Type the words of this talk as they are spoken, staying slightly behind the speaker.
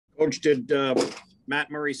Coach, did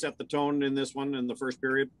Matt Murray set the tone in this one in the first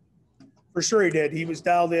period? For sure he did. He was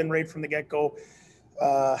dialed in right from the get-go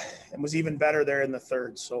and was even better there in the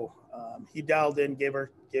third. So he dialed in, gave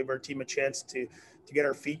our team a chance to get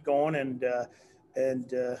our feet going, and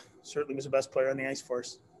certainly was the best player on the ice for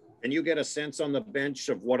us. And you get a sense on the bench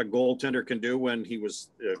of what a goaltender can do when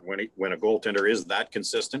when a goaltender is that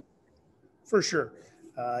consistent? For sure.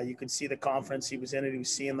 You could see the confidence he was in it. He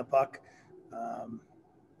was seeing the puck,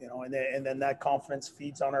 and then that confidence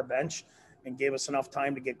feeds on our bench and gave us enough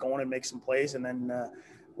time to get going and make some plays. And then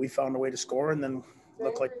we found a way to score, and then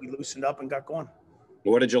looked like we loosened up and got going.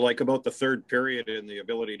 What did you like about the third period and the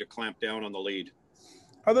ability to clamp down on the lead?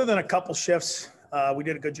 Other than a couple shifts, we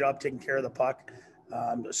did a good job taking care of the puck.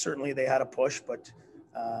 Certainly they had a push, but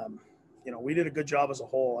we did a good job as a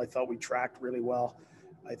whole. I thought we tracked really well.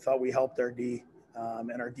 I thought we helped our D,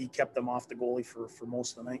 and our D kept them off the goalie for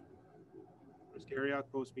most of the night. Gary,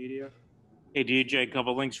 Post Media. Hey, DJ, a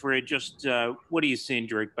couple links for you. Just what are you seeing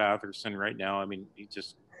Drake Batherson right now? I mean, he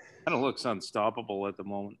just kind of looks unstoppable at the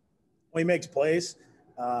moment. Well, he makes plays,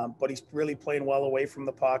 but he's really playing well away from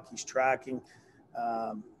the puck. He's tracking.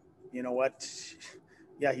 You know what?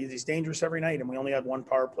 Yeah, he's dangerous every night, and we only had one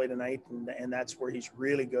power play tonight, and that's where he's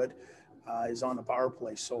really good, is on the power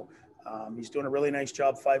play. So he's doing a really nice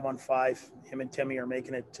job 5-on-5. Him and Timmy are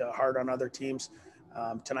making it hard on other teams.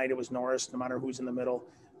 Tonight it was Norris, no matter who's in the middle.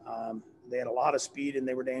 They had a lot of speed, and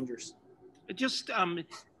they were dangerous. It just,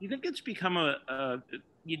 you think it's become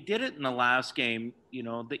you did it in the last game, you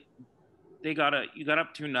got you got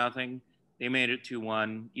up 2-0. They made it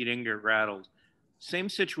 2-1. You didn't get rattled. Same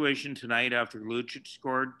situation tonight after Lucic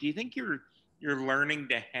scored. Do you think you're learning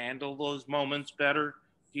to handle those moments better,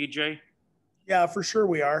 DJ? Yeah, for sure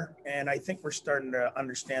we are. And I think we're starting to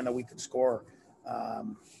understand that we can score.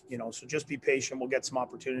 So just be patient. We'll get some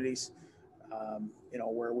opportunities,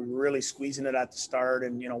 where we were really squeezing it at the start,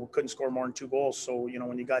 and, we couldn't score more than 2 goals. So,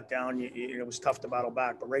 when you got down, it was tough to battle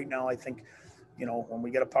back. But right now, I think, when we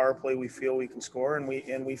get a power play, we feel we can score, and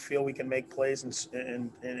we feel we can make plays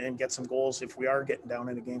and get some goals if we are getting down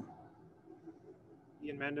in a game.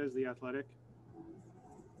 Ian Mendez, The Athletic.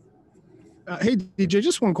 Hey, DJ,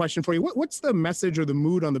 just one question for you. What's the message or the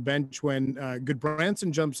mood on the bench when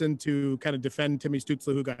Goodbranson jumps in to kind of defend Timmy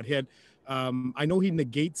Stützle, who got hit? I know he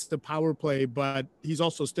negates the power play, but he's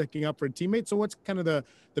also sticking up for a teammate. So what's kind of the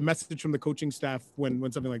message from the coaching staff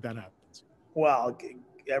when something like that happens? Well,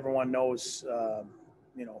 everyone knows,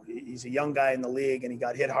 he's a young guy in the league, and he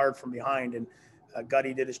got hit hard from behind, and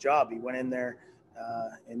Gutty did his job. He went in there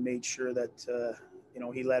and made sure that,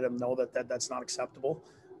 he let him know that's not acceptable.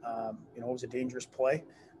 It was a dangerous play,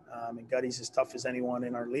 and Gutty's as tough as anyone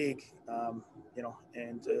in our league,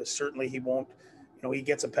 and certainly he won't, he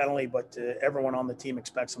gets a penalty, but everyone on the team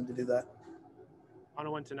expects him to do that.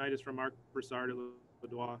 Ottawa tonight is from Mark Broussard at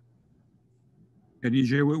Loudois. Yeah,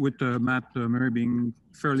 DJ, with Matt Murray being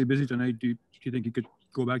fairly busy tonight, do you think you could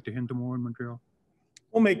go back to him tomorrow in Montreal?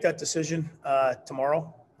 We'll make that decision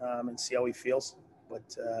tomorrow and see how he feels,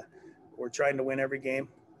 but we're trying to win every game,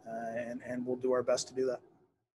 and we'll do our best to do that.